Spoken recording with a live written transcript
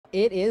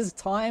it is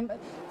time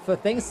for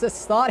things to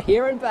start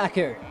here in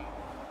Baku.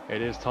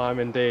 It is time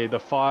indeed. The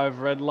 5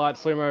 red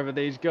lights loom over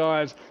these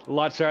guys.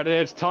 Lights are out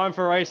there. It's time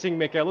for racing,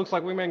 Mika. Looks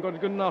like Wingman got a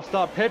good enough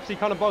start. Pepsi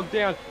kind of bogged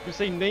down. You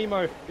see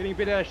Nemo getting a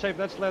bit out of shape.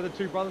 That's allowed the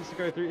 2 brothers to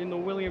go through in the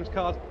Williams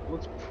cars.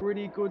 Looks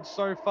pretty good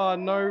so far.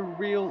 No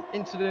real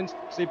incidents.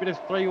 See a bit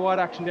of 3 wide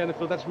action down the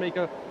field. That's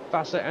Mika,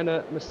 Vasa, and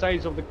a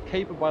Mercedes of the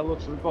keeper by the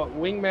looks of it. But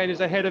Wingman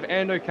is ahead of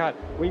Andocat.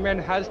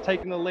 Wingman has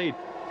taken the lead.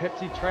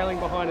 Pepsi trailing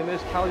behind, and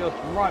there's Kalios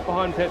right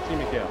behind Pepsi,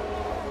 Mika.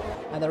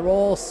 And they're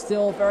all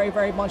still very,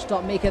 very munched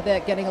up. Mika there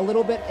getting a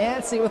little bit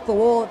antsy with the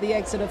wall at the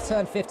exit of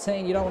turn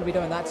 15. You don't want to be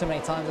doing that too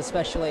many times,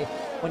 especially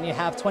when you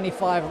have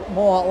 25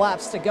 more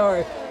laps to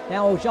go.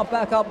 Now we'll jump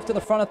back up to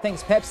the front of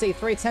things. Pepsi,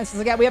 3/10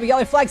 again. We have a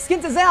yellow flag.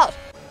 Skins is out.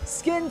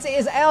 Skins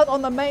is out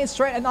on the main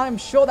straight, and I'm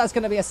sure that's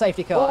going to be a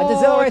safety car. And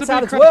Decelerate's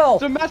out as well.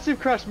 It's a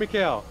massive crash,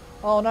 Mikhail.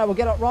 Oh no, we'll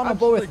get it right on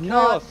board with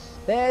Nut.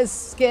 There's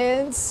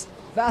Skins.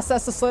 Vast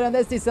has to slow down.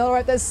 There's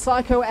Decelerate. There's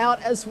Psycho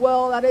out as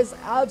well. That is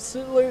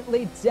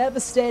absolutely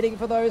devastating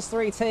for those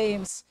 3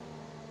 teams.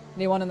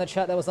 Anyone in the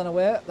chat that was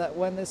unaware that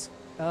when this,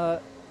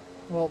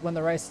 when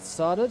the race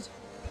started,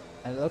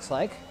 and it looks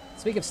like,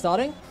 speak of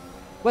starting,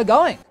 we're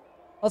going.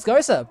 Let's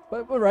go, sir.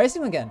 We're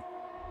racing again.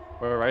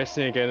 We're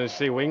racing again. And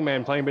see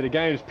Wingman playing a bit of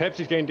games.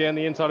 Pepsi's getting down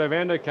the inside of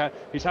Andocat.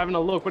 He's having a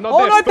look, but not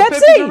there. Oh no, but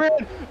Pepsi!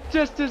 Around,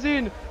 just as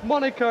in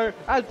Monaco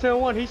at turn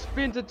 1. He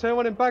spins at turn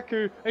 1 in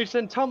Baku. He's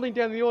sent tumbling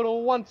down the order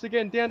once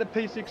again, down to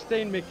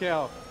P16,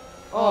 Mikhail.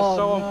 Oh,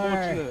 so no.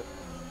 Unfortunate.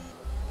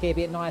 Keep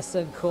it nice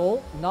and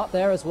cool. Not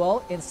there as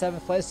well in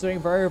 7th place,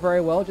 doing very,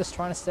 very well. Just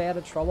trying to stay out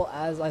of trouble.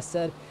 As I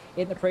said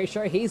in the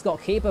pre-show, he's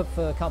got keeper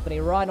for company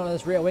right on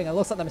his rear wing. It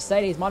looks like the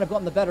Mercedes might have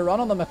gotten the better run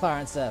on the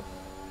McLaren, Seb.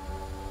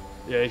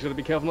 Yeah, he's got to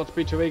be careful not to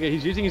be too eager.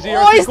 He's using his ear.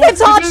 Oh, he's been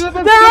touched!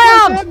 They're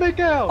out!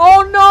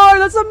 Oh no,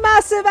 that's a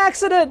massive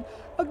accident!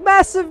 A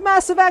massive,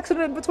 massive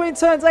accident between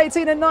turns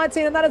 18 and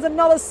 19, and that is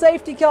another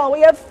safety car.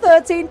 We have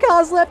 13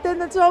 cars left in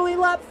the only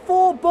lap.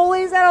 4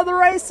 bullies out of the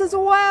race as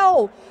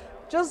well.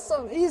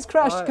 He's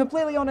crashed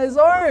completely on his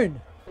own.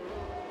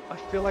 I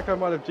feel like I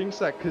might have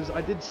jinxed that, because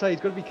I did say he's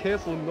got to be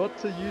careful not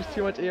to use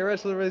too much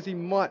ERS, otherwise he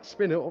might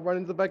spin it or run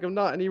into the back of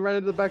Nut. And he ran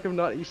into the back of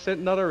Nut, he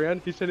sent Nut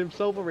around, he sent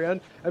himself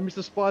around, and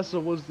Mr. Spicer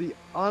was the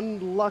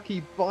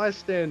unlucky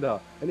bystander.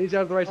 And he's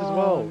out of the race as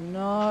well.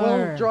 No.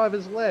 12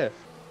 drivers left.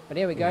 But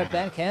here we go,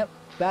 Bandcamp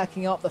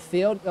backing up the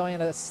field, going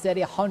at a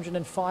steady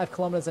 105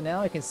 kilometers an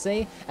hour, you can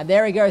see. And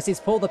there he goes, he's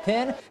pulled the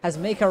pin. Has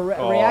Mika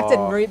reacted?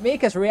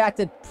 Mika's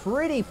reacted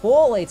pretty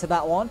poorly to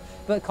that one.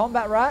 But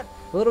Combat Rat,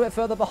 a little bit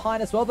further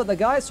behind as well, but the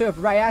guys who have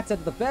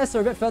reacted the best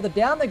are a bit further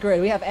down the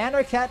grid. We have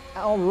Androcat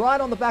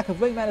right on the back of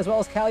Wingman as well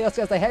as Kalios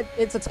as they head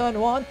into turn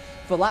 1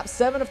 for lap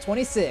 7 of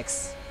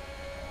 26.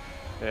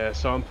 Yeah,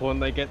 so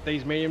important they get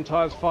these medium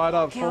tyres fired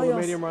up for the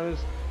medium runners.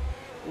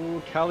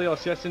 Ooh,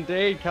 Kalios, yes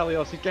indeed,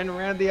 Kalios. He's getting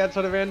around the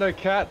outside of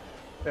Andocat.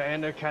 But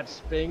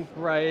Andocat's being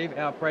brave,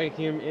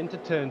 outbraking him into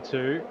turn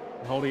 2,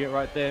 and holding it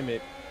right there,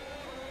 Mick.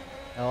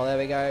 Oh, there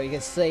we go. You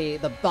can see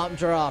the bump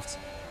draft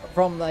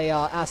from the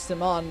Aston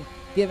Martin.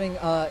 Giving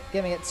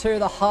it to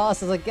the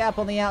Haas. There's a gap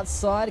on the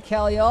outside.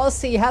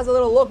 Kalios, he has a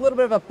little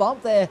bit of a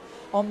bump there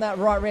on that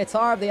right rear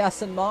tire of the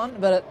Aston Martin,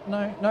 but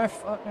no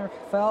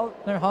foul,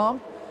 no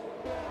harm.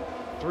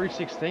 Through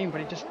 16,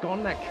 but he just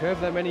gone that curve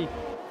that many.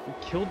 He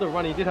killed the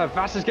run. He did have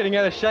Vassas getting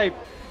out of shape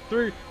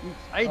through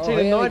 18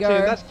 and 19.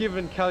 That's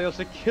given Kalios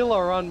a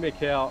killer run,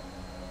 Mikhail.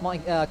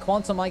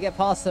 Quantum might get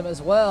past him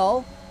as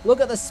well.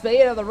 Look at the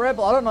speed of the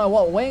Rebel. I don't know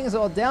what wings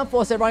or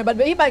downforce they're running, but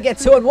he might get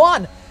 2 and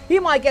 1. He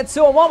might get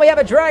 2 and 1. We have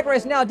a drag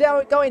race now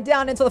going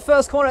down into the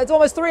first corner. It's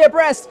almost 3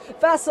 abreast.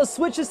 Vasa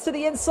switches to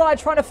the inside,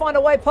 trying to find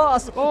a way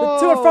past. The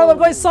 2 in front of them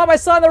going side by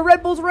side. The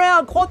Red Bull's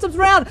round. Quantum's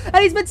round. And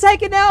he's been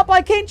taken out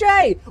by King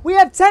J. We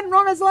have 10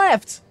 runners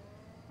left.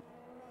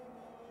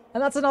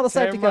 And that's another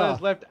safety car. 10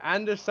 runners left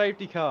and a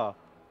safety car.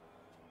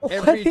 What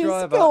is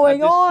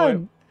going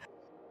on?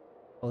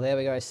 Well, there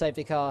we go.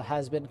 Safety car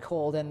has been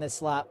called in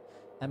this lap.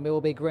 And we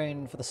will be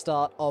green for the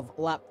start of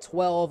lap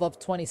 12 of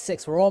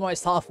 26. We're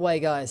almost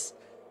halfway, guys.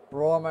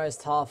 We're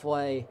almost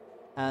halfway,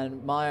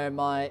 and my oh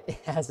my,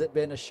 has it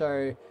been a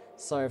show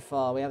so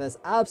far. We have this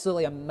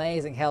absolutely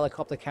amazing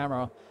helicopter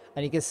camera,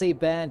 and you can see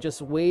Ben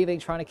just weaving,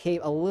 trying to keep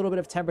a little bit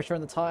of temperature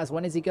in the tires.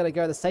 When is he going to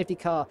go? The safety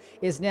car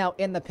is now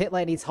in the pit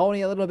lane. He's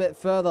holding a little bit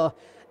further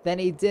than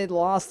he did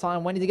last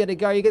time. When is he going to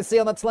go? You can see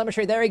on the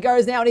telemetry, there he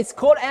goes now, and he's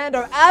caught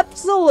Ando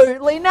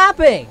absolutely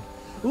napping.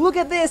 Look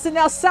at this, and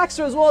now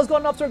Saxter as well has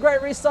gotten up to a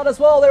great restart as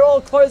well. They're all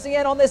closing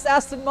in on this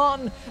Aston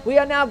Martin. We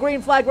are now green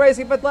flag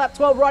racing for lap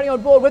 12, riding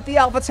on board with the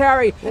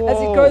AlphaTauri as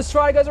he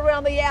goes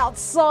around the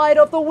outside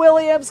of the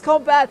Williams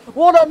combat.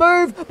 What a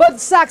move, but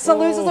Saxter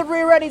loses the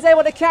rear end. He's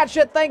able to catch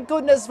it, thank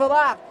goodness for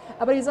that.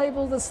 But he's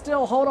able to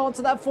still hold on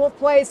to that 4th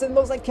place, and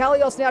looks like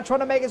Kalios now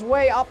trying to make his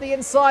way up the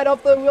inside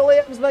of the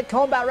Williams, but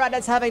Combat Rat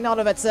that's having none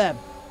of it, Sam.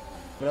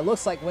 But it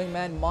looks like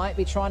Wingman might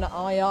be trying to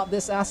eye up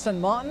this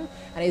Aston Martin,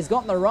 and he's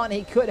gotten the run.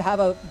 He could have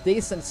a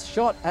decent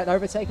shot at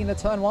overtaking the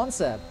turn 1,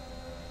 Seb.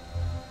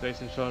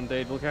 Decent shot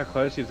indeed. Look how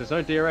close he is. There's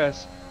no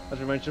DRS. as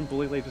we mentioned,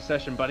 bully leads the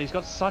session, but he's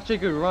got such a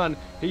good run.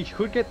 He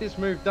could get this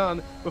move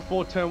done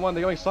before turn 1.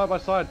 They're going side by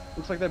side.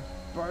 Looks like they're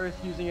both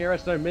using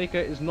ERS. No, Mika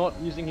is not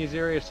using his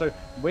ERS, so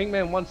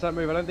Wingman wants that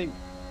move. I don't think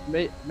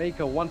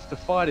Mika wants to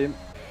fight him,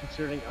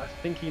 considering I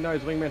think he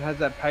knows Wingman has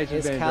that pace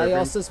advantage. There's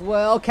Kalios as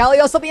well.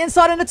 Kalios on the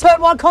inside into turn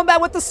 1. Combat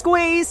with the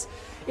squeeze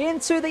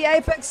into the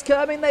apex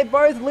curbing. They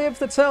both live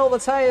to tell the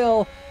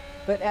tale.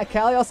 But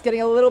Kalios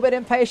getting a little bit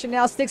impatient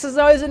now. Sticks his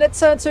nose in at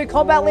turn 2.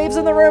 Combat leaves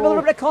in the room. A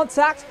little bit of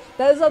contact.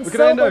 That is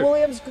unsettled by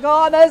Williams.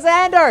 Oh, there's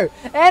Ando.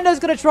 Ando's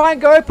going to try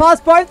and go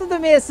past both of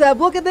them here, Seb.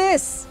 Look at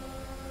this.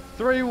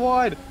 3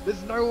 wide.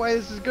 There's no way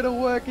this is going to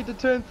work into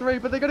turn 3,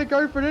 but they're going to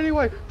go for it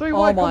anyway. 3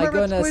 wide. Oh my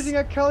goodness. Squeezing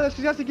at Kalios.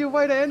 He has to give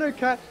way to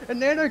Endocat,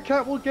 and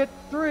Endocat will get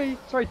 2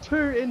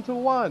 into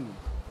 1.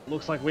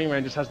 Looks like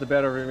Wingman just has the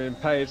better of him in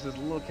pace. Just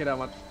look at how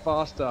much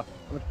faster,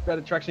 how much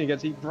better traction he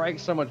gets. He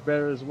brakes so much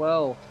better as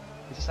well.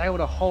 He's just able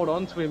to hold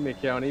on to him,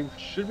 Mikko, and he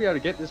should be able to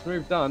get this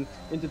move done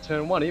into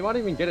turn 1. He might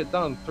even get it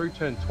done through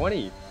turn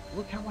 20.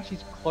 Look how much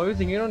he's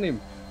closing in on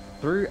him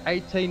through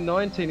 18,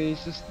 19, and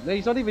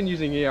he's not even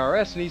using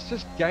ERS, and he's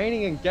just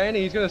gaining and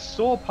gaining. He's going to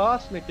soar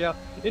past Mikko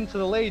into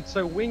the lead,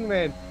 so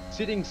Wingman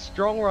sitting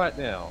strong right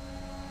now.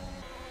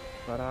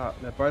 But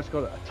they've both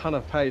got a ton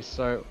of pace,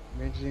 so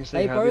interesting to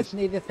see how this both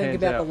need to think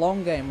about out. the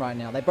long game right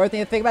now. They both need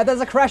to think about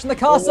there's a crash in the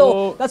castle.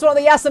 Oh. That's one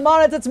of the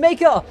Yasamanans. It's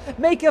Mika.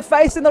 Mika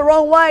facing the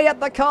wrong way at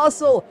the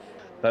castle.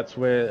 That's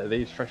where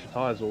these fresher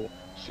tires will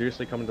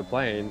seriously come into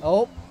play. And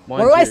what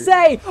did I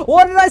say?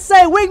 What did I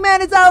say?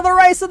 Wingman is out of the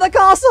race at the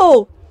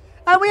castle.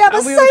 And we have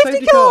a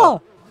safety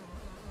car.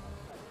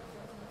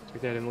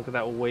 Look at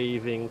that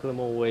weaving. Look at them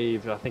all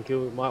weave. I think he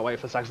might wait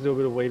for Sax to do a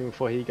bit of weaving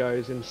before he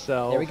goes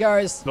himself. There he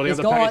goes. Building up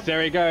the pace.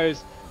 There he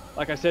goes.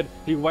 Like I said,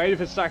 he waited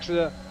for Saxon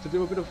to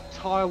do a bit of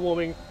tire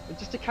warming and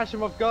just to catch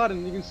him off guard.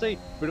 And you can see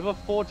a bit of a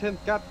 4/10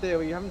 gap there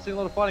where you haven't seen a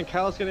lot of fighting.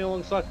 Carlos getting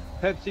alongside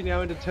Pepsi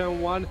now into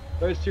turn 1.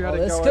 Those two had to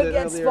go. This could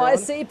get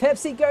spicy.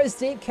 Pepsi goes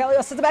deep.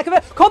 Kalios at the back of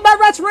it. Combat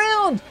rats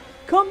round.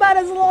 Combat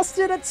has lost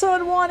it at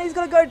turn 1. He's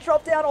going to go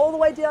drop down all the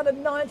way down to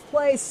 9th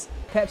place.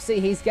 Pepsi,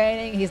 he's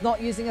gaining. He's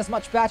not using as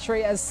much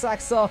battery as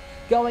Saxa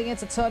going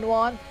into turn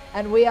 1.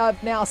 And we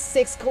have now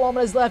 6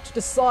 kilometers left to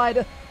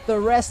decide the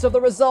rest of the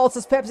results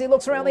as Pepsi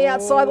looks around the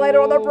outside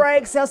later on the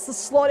brakes. Has to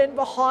slot in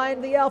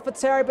behind the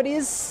AlphaTauri, but he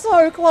is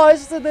so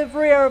close to the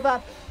rear of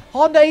that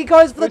Honda. He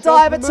goes for the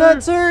dive at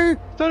turn 2.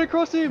 Don't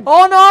cross him.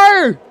 Oh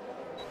no!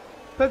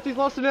 Pepsi's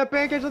lost it now.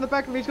 Bancage on the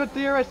back of him. He's got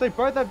DRS. They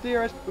both have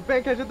DRS, but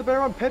Bancage got the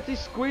better one. Pepsi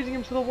squeezing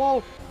him to the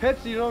wall.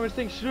 Pepsi, you know what I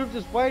think, should have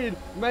just waited.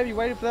 Maybe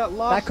waited for that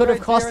last. That could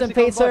have cost him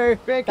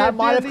P2. That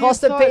might have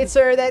cost him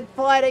P2. They're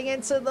fighting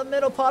into the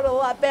middle part of the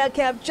lap.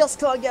 Bandcamp just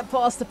can't get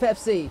past the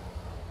Pepsi.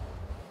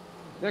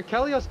 Now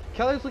Kalios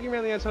looking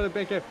around the outside of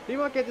Bandcamp. He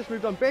might get this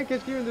move done.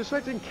 Bandcamp's giving the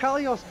stretch, and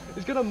Kalios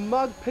is going to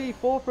mug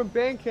P4 from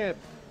Bandcamp.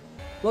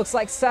 Looks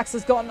like Sax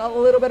has gotten a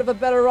little bit of a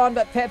better run,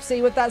 but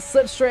Pepsi with that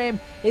slipstream,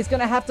 he's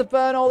going to have to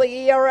burn all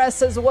the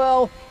ERS as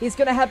well. He's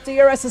going to have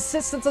DRS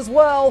assistance as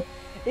well.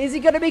 Is he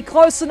going to be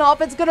close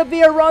enough? It's going to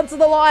be a run to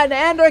the line.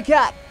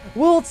 Androcat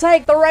will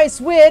take the race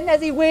win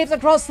as he weaves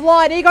across the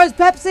line. Here goes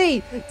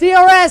Pepsi.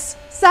 DRS.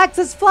 Sax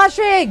is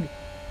flashing.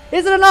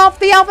 Is it enough?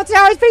 The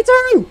AlphaTauri is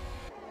P2.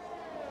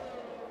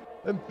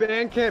 And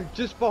Bandcamp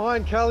just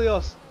behind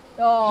Kalios.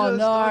 Oh, just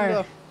no.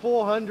 under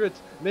 400.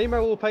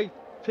 Nemo will pay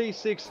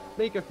P6,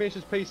 Mika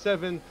finishes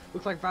P7.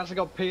 Looks like Vasa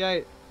got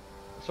P8.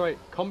 Sorry,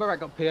 Combat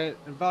got P8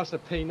 and Vasa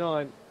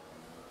P9.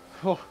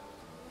 Oh,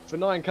 for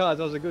 9 cars,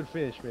 that was a good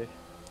finish, Mick.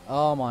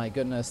 Oh my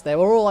goodness. They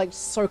were all like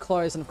so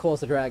close, and of course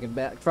the Dragon,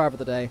 driver of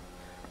the day.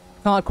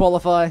 Can't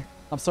qualify.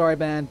 I'm sorry,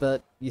 man,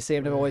 but you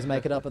seem to always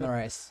make it up in the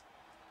race.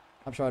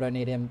 I'm sure I don't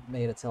need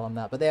me to tell him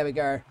that. But there we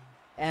go.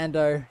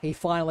 Ando, he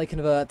finally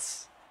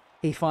converts.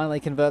 He finally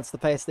converts the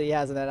pace that he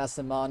has in that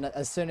Aston Martin.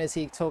 As soon as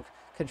he took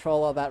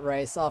control of that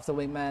race after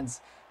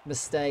Wingman's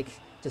mistake,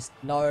 just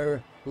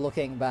no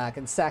looking back.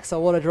 And Saxa,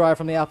 what a drive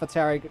from the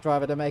AlphaTauri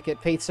driver to make it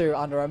P2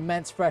 under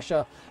immense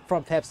pressure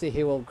from Pepsi.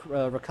 He will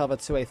recover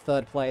to a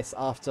 3rd place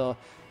after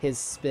his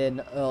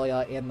spin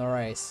earlier in the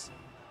race.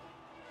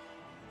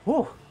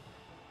 Whew.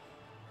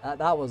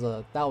 That was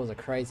a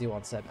crazy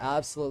one, Seb.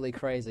 Absolutely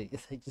crazy.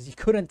 You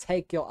couldn't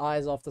take your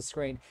eyes off the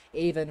screen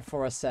even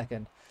for a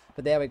second.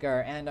 But there we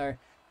go. Ando,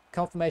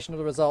 confirmation of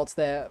the results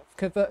there.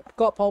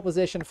 Got pole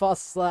position,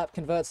 fastest lap,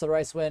 converts the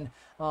race win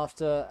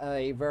after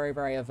a very,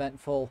 very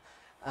eventful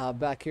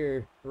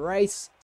Baku race.